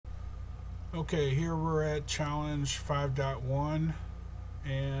Okay, here we're at challenge 5.1,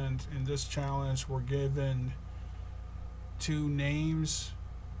 and in this challenge we're given two names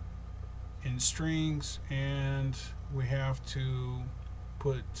in strings, and we have to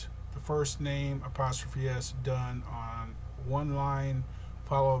put the first name apostrophe s done on one line,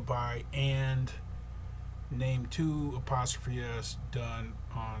 followed by and name 2 apostrophe s done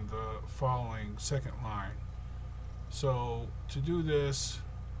on the following second line. So to do this,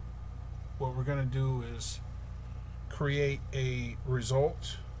 what we're going to do is create a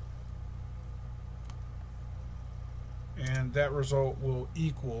result, and that result will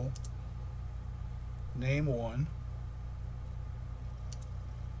equal name 1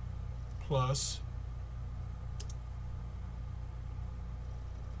 plus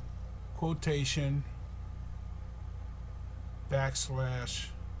quotation backslash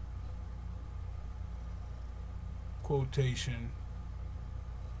quotation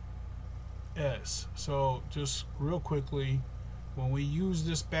s. So just real quickly, when we use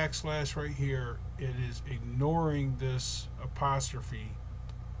this backslash right here, it is ignoring this apostrophe.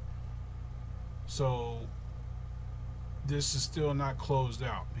 So this is still not closed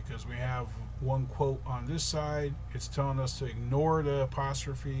out because we have one quote on this side. It's telling us to ignore the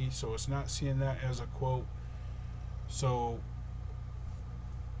apostrophe, so it's not seeing that as a quote. So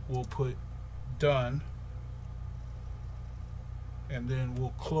we'll put done, and then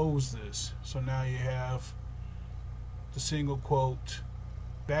we'll close this. So now you have the single quote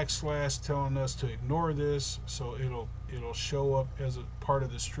backslash telling us to ignore this, so it'll show up as a part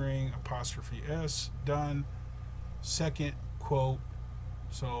of the string apostrophe s done, second quote,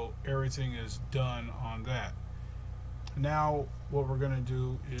 so everything is done on that. Now what we're going to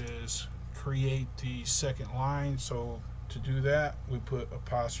do is create the second line. So to do that, we put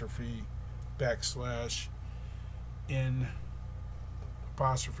apostrophe backslash in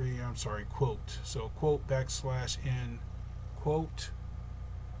quote. So quote backslash in quote,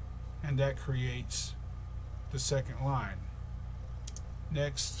 and that creates the second line.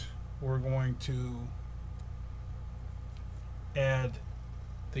 Next, we're going to add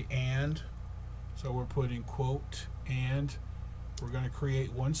the and. So we're putting quote and we're going to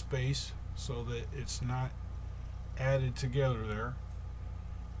create one space so that it's not added together there.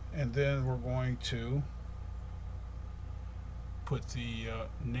 And then we're going to put the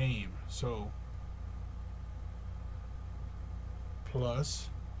name. So plus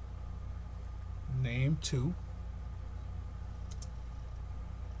name 2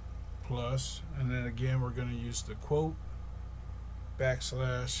 plus, and then again we're going to use the quote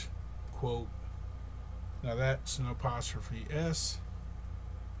backslash quote. Now that's an apostrophe s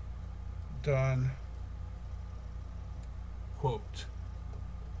done quote.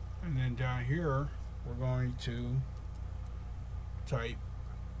 And then down here we're going to type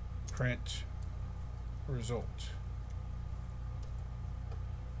print result,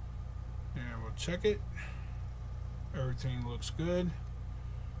 and we'll check it. Everything looks good,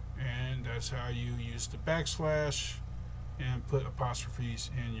 and that's how you use the backslash and put apostrophes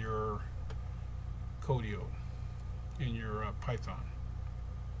in your Codio, in your Python.